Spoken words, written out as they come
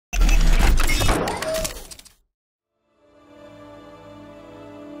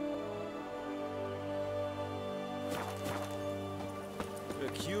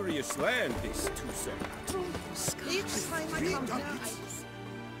curious land, this toussaint. Each time I come here,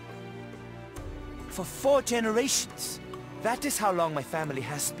 For 4 generations. That is how long my family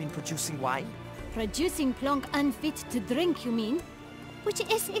has been producing wine. Producing plonk unfit to drink, you mean? Which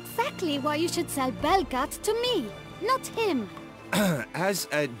is exactly why you should sell Belgard to me, not him. As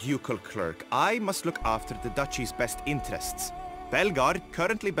a ducal clerk, I must look after the duchy's best interests. Belgard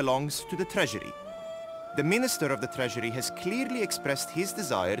currently belongs to the treasury. The Minister of the Treasury has clearly expressed his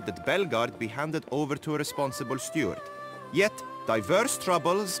desire that Belgard be handed over to a responsible steward. Yet, diverse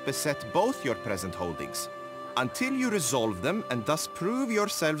troubles beset both your present holdings. Until you resolve them and thus prove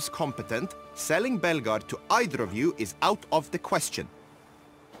yourselves competent, selling Belgard to either of you is out of the question.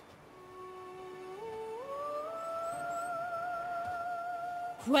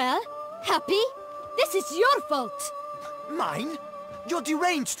 Well, happy? This is your fault! Mine? You're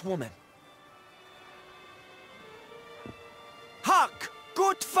deranged, woman. Hark,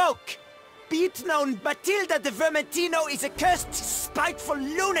 good folk! Be it known, Matilda de Vermentino is a cursed, spiteful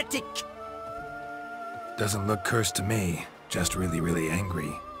lunatic! Doesn't look cursed to me. Just really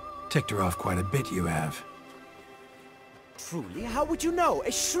angry. Ticked her off quite a bit, you have. Truly? How would you know?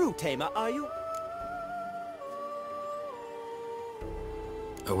 A shrew tamer, are you?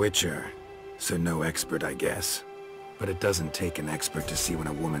 A witcher. So no expert, I guess. But it doesn't take an expert to see when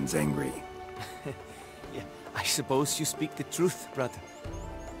a woman's angry. Yeah, I suppose you speak the truth, brother.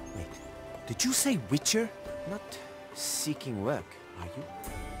 Wait, did you say witcher? Not seeking work, are you?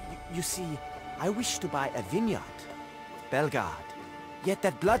 You see, I wish to buy a vineyard. Belgard. Yet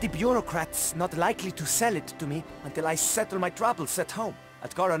that bloody bureaucrat's not likely to sell it to me until I settle my troubles at home,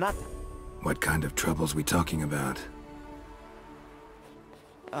 at Coronata. What kind of troubles we talking about?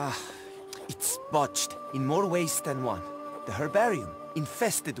 It's botched in more ways than one. The herbarium,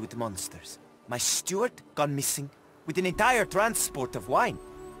 infested with monsters. My steward, gone missing, with an entire transport of wine.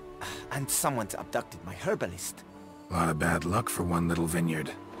 And someone's abducted my herbalist. A lot of bad luck for one little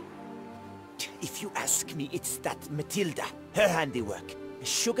vineyard. If you ask me, it's that Matilda, her handiwork. A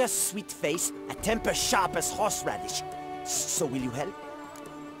sugar-sweet face, a temper sharp as horseradish. So will you help?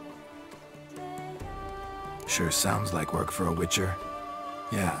 Sure sounds like work for a witcher.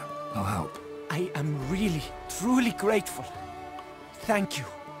 Yeah, I'll help. I am really, truly grateful. Thank you.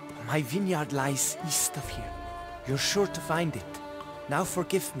 My vineyard lies east of here. You're sure to find it. Now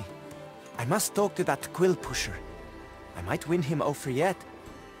forgive me. I must talk to that quill pusher. I might win him over yet.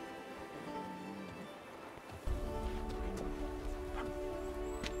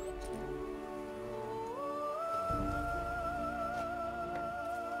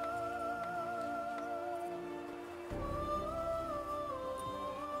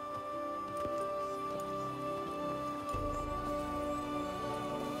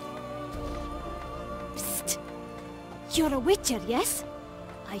 You're a witcher, yes?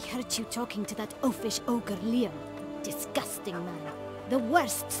 I heard you talking to that oafish ogre Liam. Disgusting man. The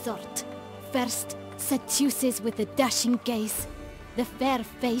worst sort. First, seduces with a dashing gaze, the fair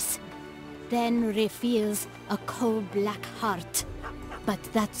face, then reveals a coal-black heart. But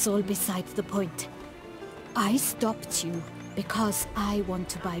that's all besides the point. I stopped you because I want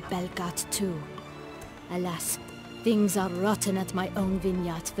to buy Belgard too. Alas, things are rotten at my own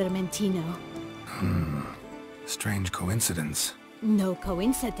vineyard, Vermentino. Strange coincidence. No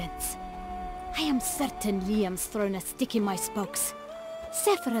coincidence. I am certain Liam's thrown a stick in my spokes.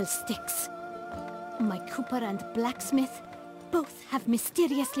 Several sticks. My cooper and blacksmith both have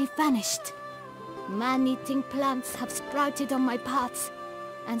mysteriously vanished. Man-eating plants have sprouted on my paths,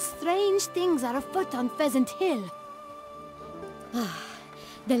 and strange things are afoot on Pheasant Hill.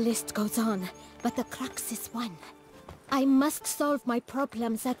 The list goes on, but the crux is one. I must solve my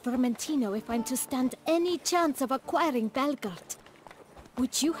problems at Vermentino if I'm to stand any chance of acquiring Belgard.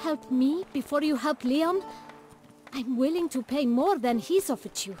 Would you help me before you help Leon? I'm willing to pay more than he's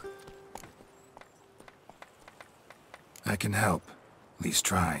offered you. I can help. At least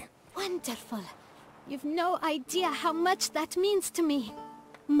try. Wonderful. You've no idea how much that means to me.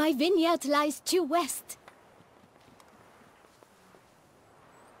 My vineyard lies due west.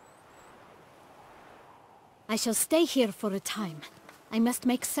 I shall stay here for a time. I must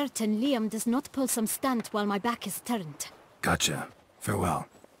make certain Liam does not pull some stunt while my back is turned. Gotcha. Farewell.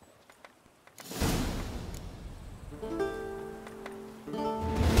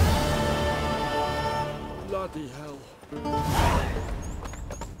 Bloody hell.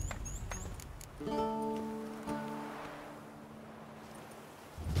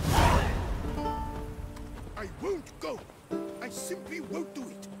 I won't go. I simply won't do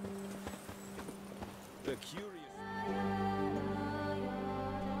it. The curious...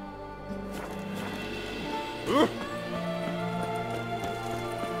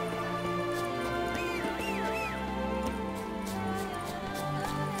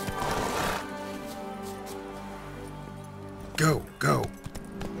 Go, go.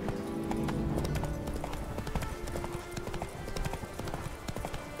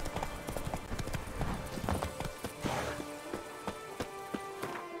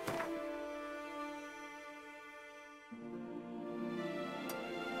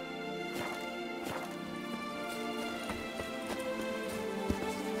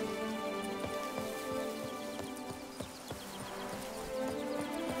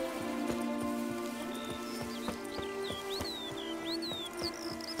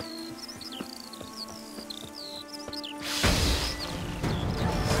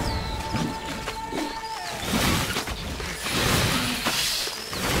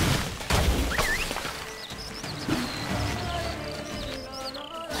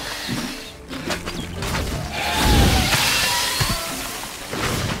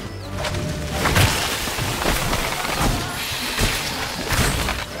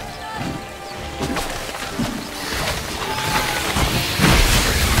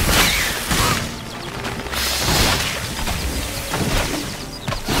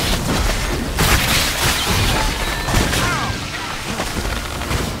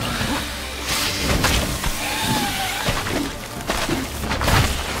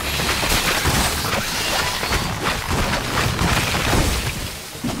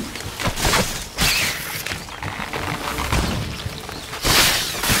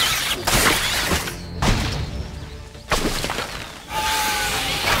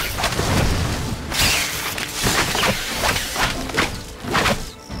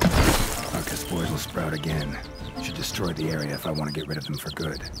 Again. Should destroy the area if I want to get rid of them for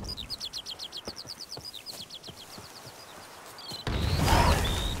good.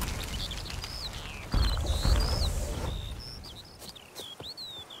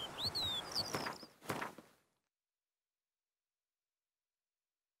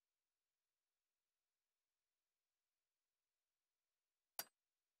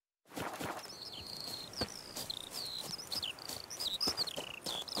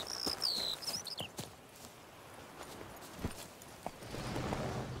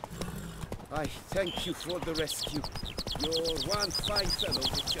 I thank you for the rescue. You're one fine fellow,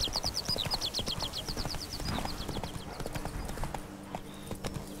 Witcher.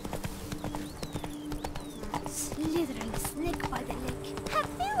 Slithering snake by the lake. Have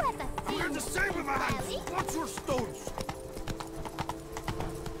you ever seen We're the same with our hands. Watch your stones.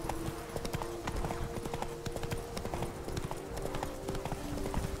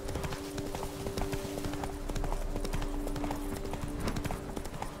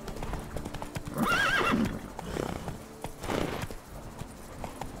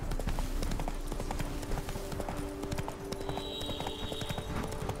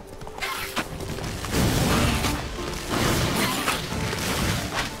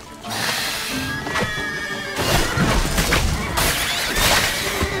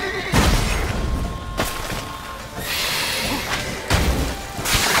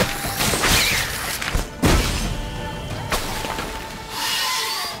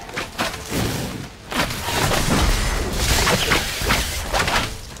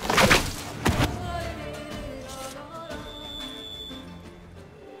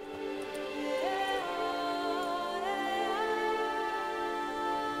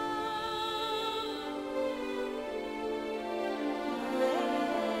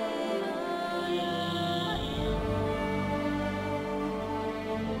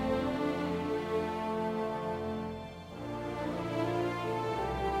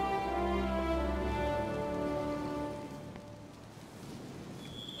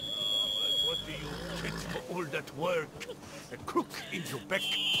 All that work, a crook in your back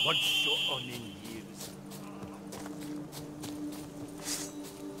once you're on in years.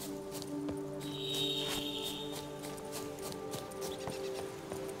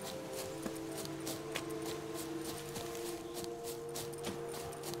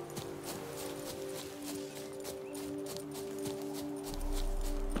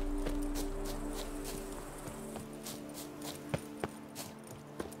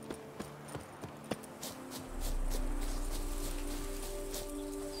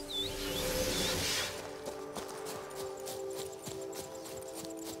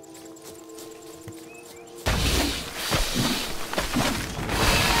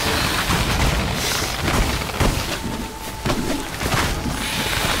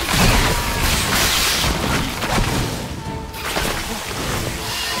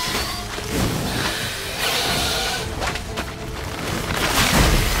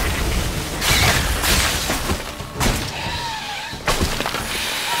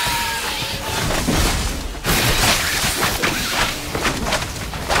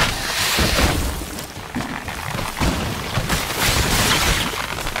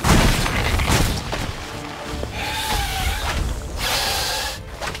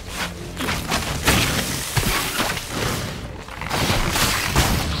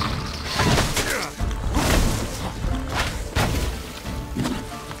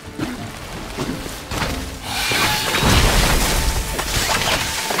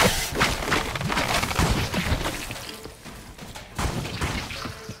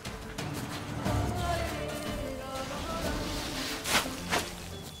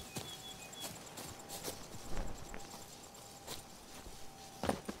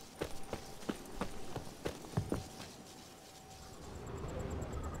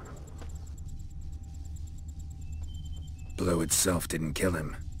 blow itself didn't kill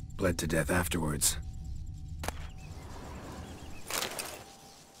him. Bled to death afterwards.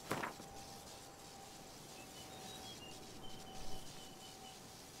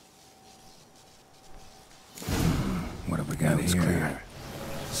 What have we got here? Clear.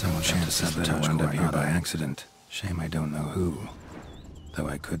 Someone chances that I wound up here by accident. Shame I don't know who. Though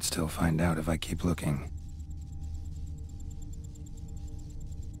I could still find out if I keep looking.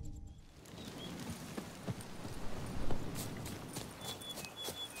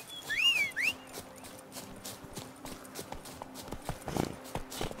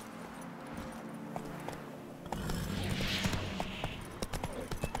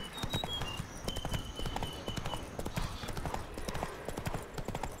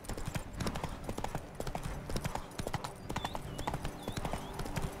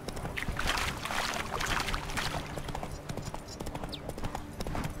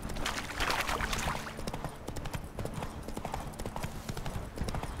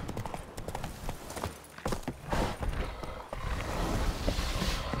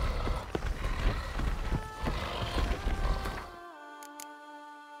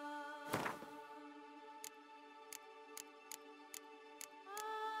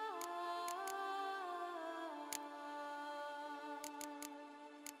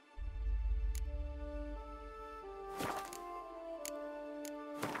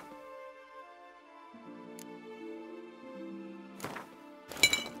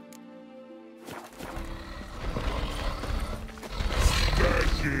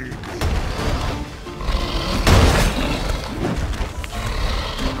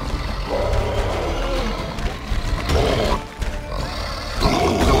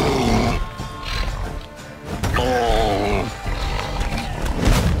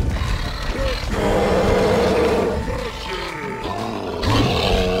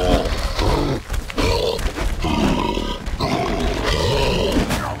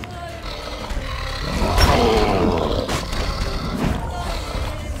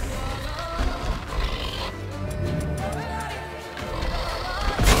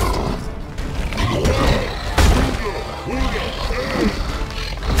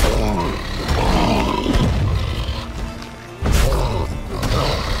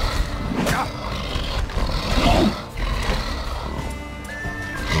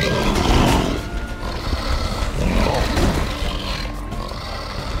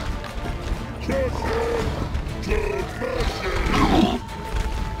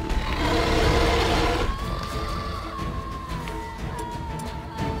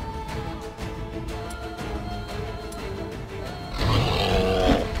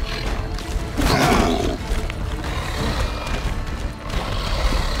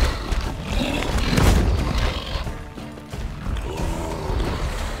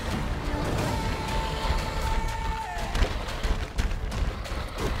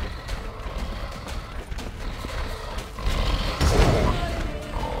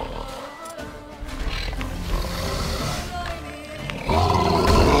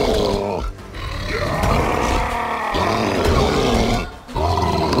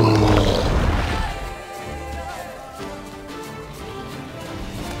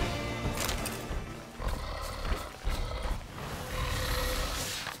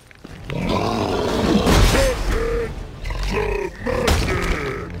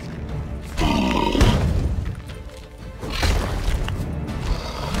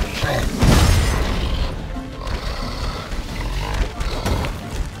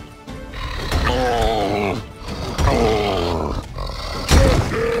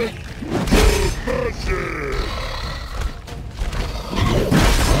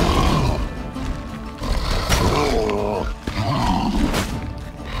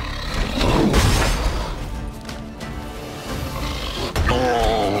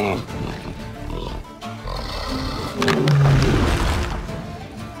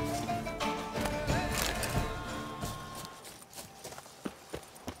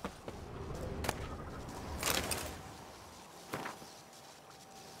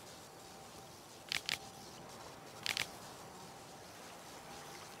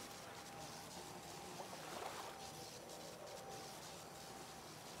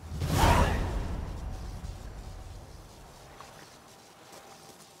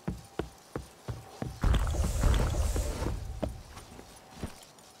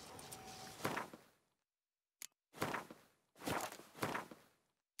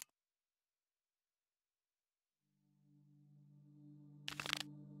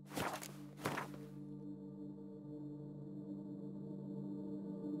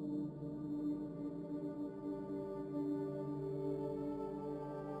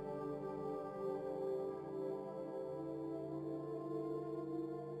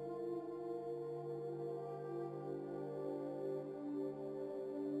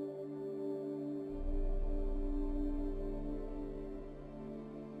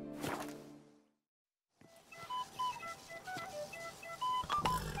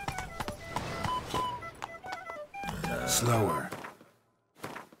 Slower.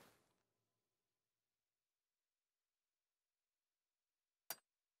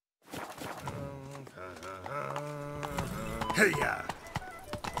 Hey-ya!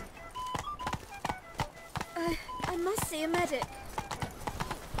 I must see a medic.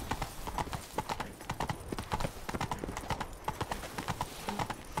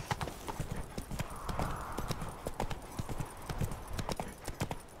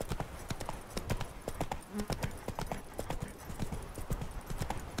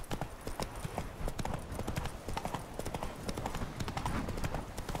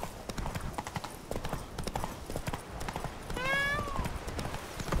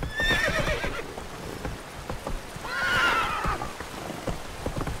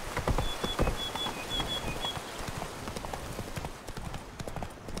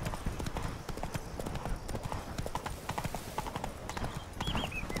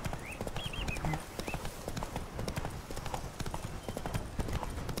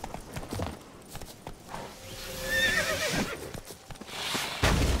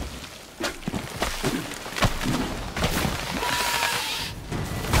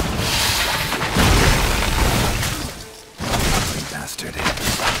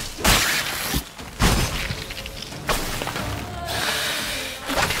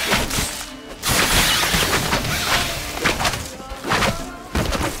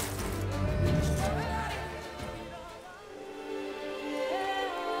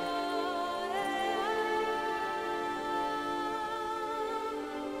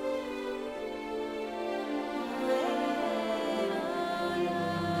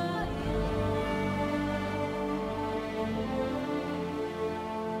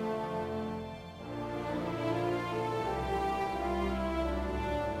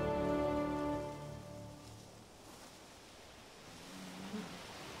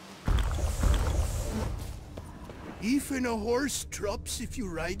 Even a horse drops if you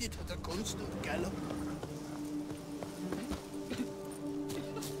ride it at a constant gallop.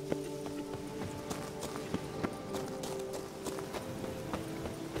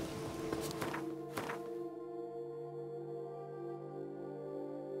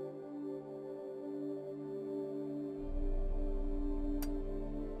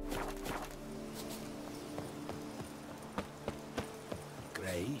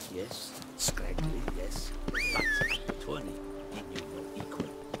 Grey, yes. Scraggly, yes. But 20 in you no equal.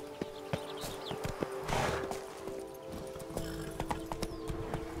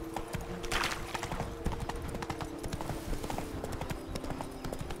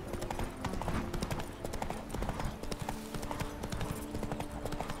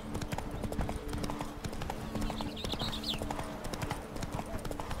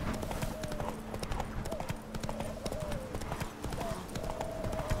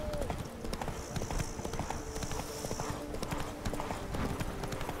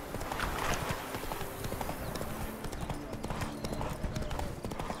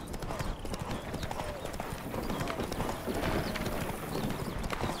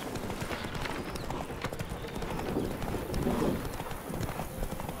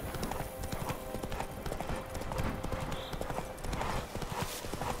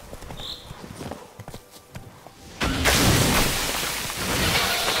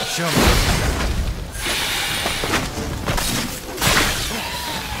 Show me.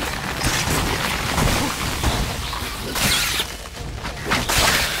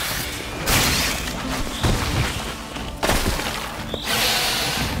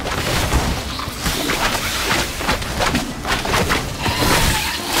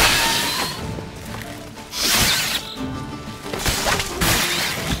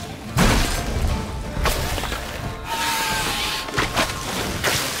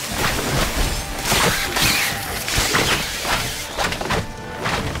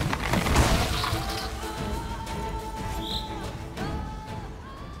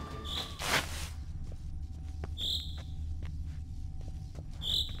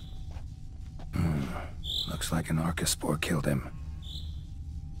 Looks like an archospore killed him.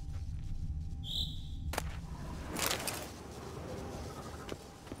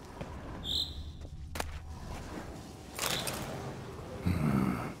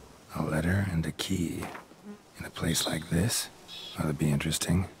 A letter and a key. In a place like this? That'd be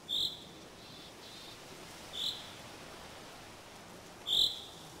interesting.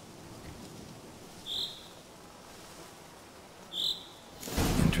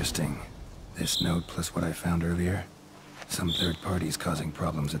 Interesting. This note plus what I found earlier. Some third parties causing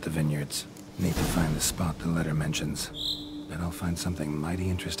problems at the vineyards. Need to find the spot the letter mentions. Bet I'll find something mighty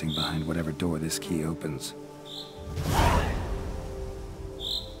interesting behind whatever door this key opens.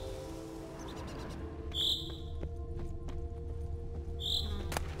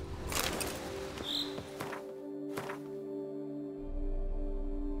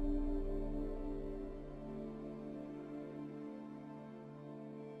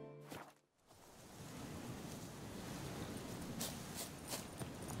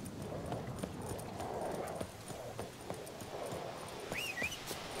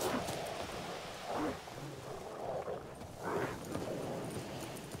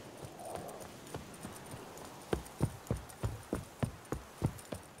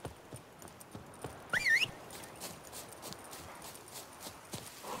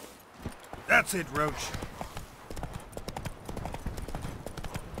 That's it, Roach.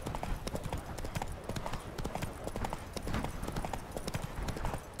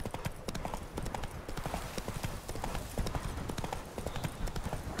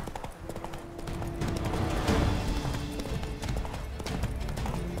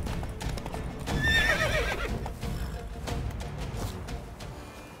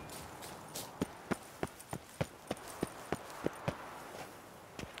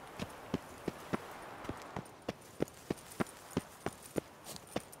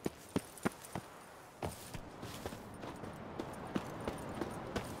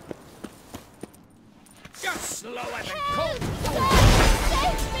 Slower than cold.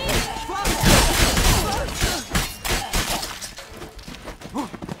 Save me!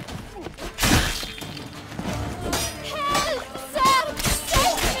 Help, sir!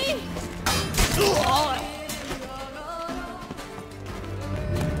 Save me!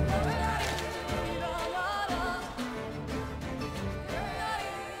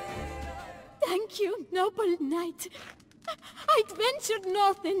 Thank you, noble knight. I'd ventured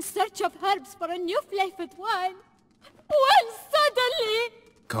north in search of herbs for a new flavored wine. When suddenly...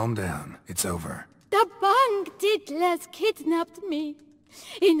 Calm down. It's over. the bandits kidnapped me.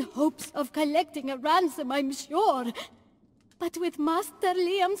 In hopes of collecting a ransom, I'm sure. But with Master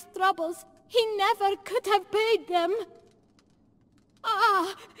Liam's troubles, he never could have paid them.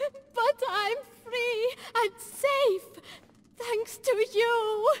 Ah, but I'm free and safe, thanks to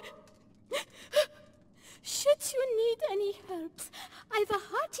you. Should you need any herbs, I've a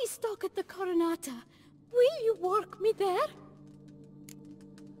hearty stock at the Coronata. Will you work me there?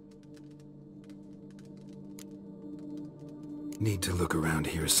 Need to look around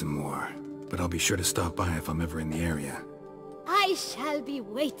here some more, but I'll be sure to stop by if I'm ever in the area. I shall be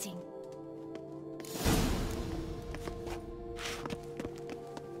waiting.